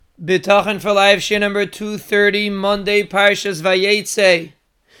Bitachon for Life, Shir number 230, Monday, Parshas Vayetze.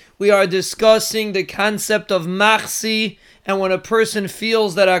 We are discussing the concept of machsi, and when a person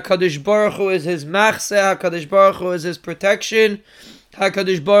feels that HaKadosh Baruch Hu is his machse, HaKadosh Baruch Hu is his protection,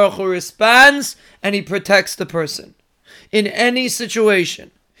 HaKadosh Baruch Hu responds, and he protects the person. In any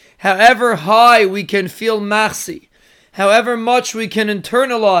situation, however high we can feel machsi, however much we can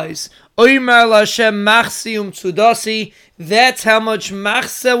internalize, Oymar Lashem machsi tzudasi, that's how much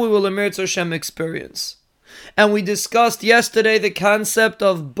machse we will Emetz Hashem experience. And we discussed yesterday the concept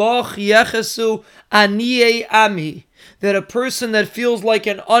of Boch Yechesu Aniye Ami, that a person that feels like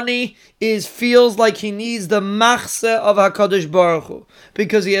an ani feels like he needs the machse of HaKadosh Baruch Hu,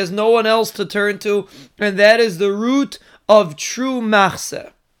 because he has no one else to turn to, and that is the root of true machse.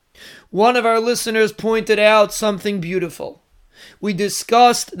 One of our listeners pointed out something beautiful. We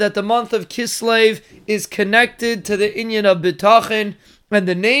discussed that the month of Kislev is connected to the inyan of Bitachon, and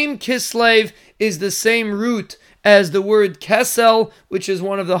the name Kislev is the same root as the word Kesel, which is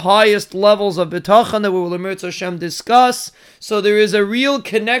one of the highest levels of Bitachon that we will Emetz Hashem discuss. So there is a real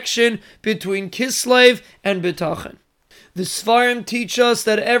connection between Kislev and Bitachon. The Sfarim teach us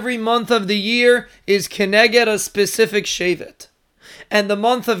that every month of the year is Keneged a specific Shevet. And the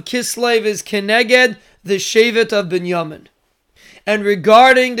month of Kislev is Keneged the Shevet of Binyamin. And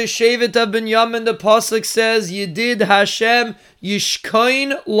regarding the Shevet of Binyamin, the Pasuk says, Yedid Hashem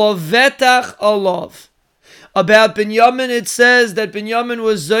Yishkoin Lovetach Alav. About Binyamin, it says that Binyamin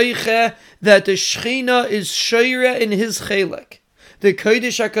was Zoiche, that the Shechina is Shoire in his Chelek. The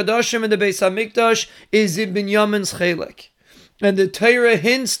Kodesh HaKadoshim in the Beis HaMikdash is in Binyamin's Chelek. And the Torah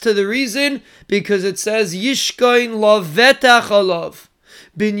hints to the reason, because it says, Yishkoin Lovetach Alav.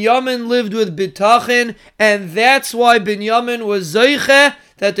 Binyamin lived with Bitachon, and that's why Binyamin was Zoiche,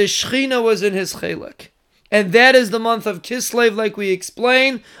 that the Shechina was in his Chelek. And that is the month of Kislev, like we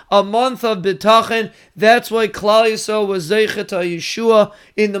explained, a month of Bitachon. That's why Klal Yisrael was Zoiche to Yeshua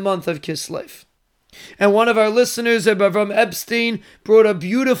in the month of Kislev. And one of our listeners, Rabbi Avram Epstein, brought a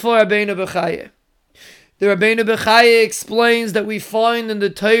beautiful Rabbeinu Bechaya. The Rabbeinu Bechaya explains that we find in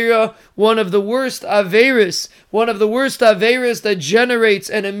the Torah one of the worst averis that generates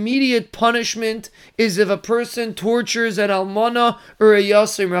an immediate punishment is if a person tortures an almana or a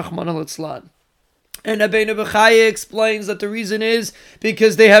yasim Rachmana litzlan. And Rabbeinu Bechaya explains that the reason is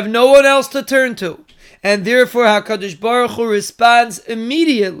because they have no one else to turn to, and therefore HaKadosh Baruch Hu responds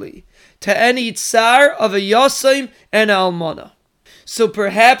immediately to any tsar of a yasim and almana. So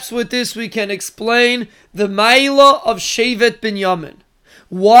perhaps with this we can explain the Maila of Shevet Binyamin.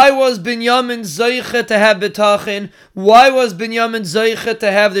 Why was Binyamin Zoiche to have Bitachon? Why was Binyamin Zoiche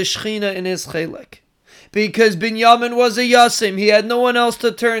to have the Shechina in his Chelek? Because Binyamin was a Yasim. He had no one else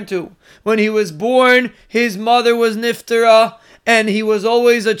to turn to. When he was born, his mother was Niftara, and he was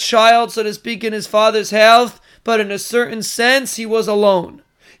always a child, so to speak, in his father's house, but in a certain sense, he was alone.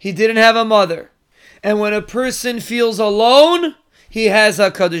 He didn't have a mother. And when a person feels alone, he has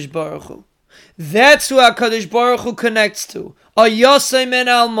HaKadosh Baruch Hu. That's who HaKadosh Baruch Hu connects to. A Yosem and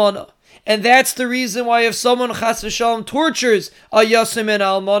Almana. And that's the reason why if someone Chas v'Shalom tortures a Yosem and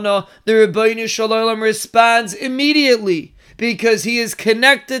Almana, the Rebbeinu Shalom responds immediately, because he is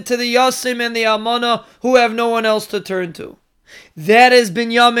connected to the Yosem and the Almana who have no one else to turn to. That is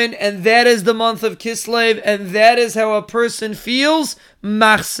Binyamin, and that is the month of Kislev, and that is how a person feels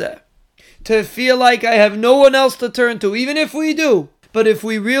machse. To feel like I have no one else to turn to, even if we do. But if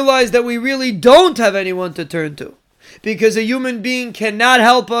we realize that we really don't have anyone to turn to, because a human being cannot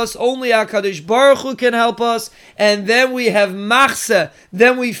help us, only HaKadosh Baruch Hu can help us, and then we have machse,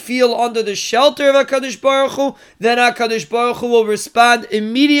 then we feel under the shelter of HaKadosh Baruch Hu, then HaKadosh Baruch Hu will respond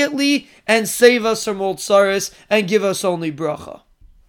immediately and save us from all tsaros and give us only bracha.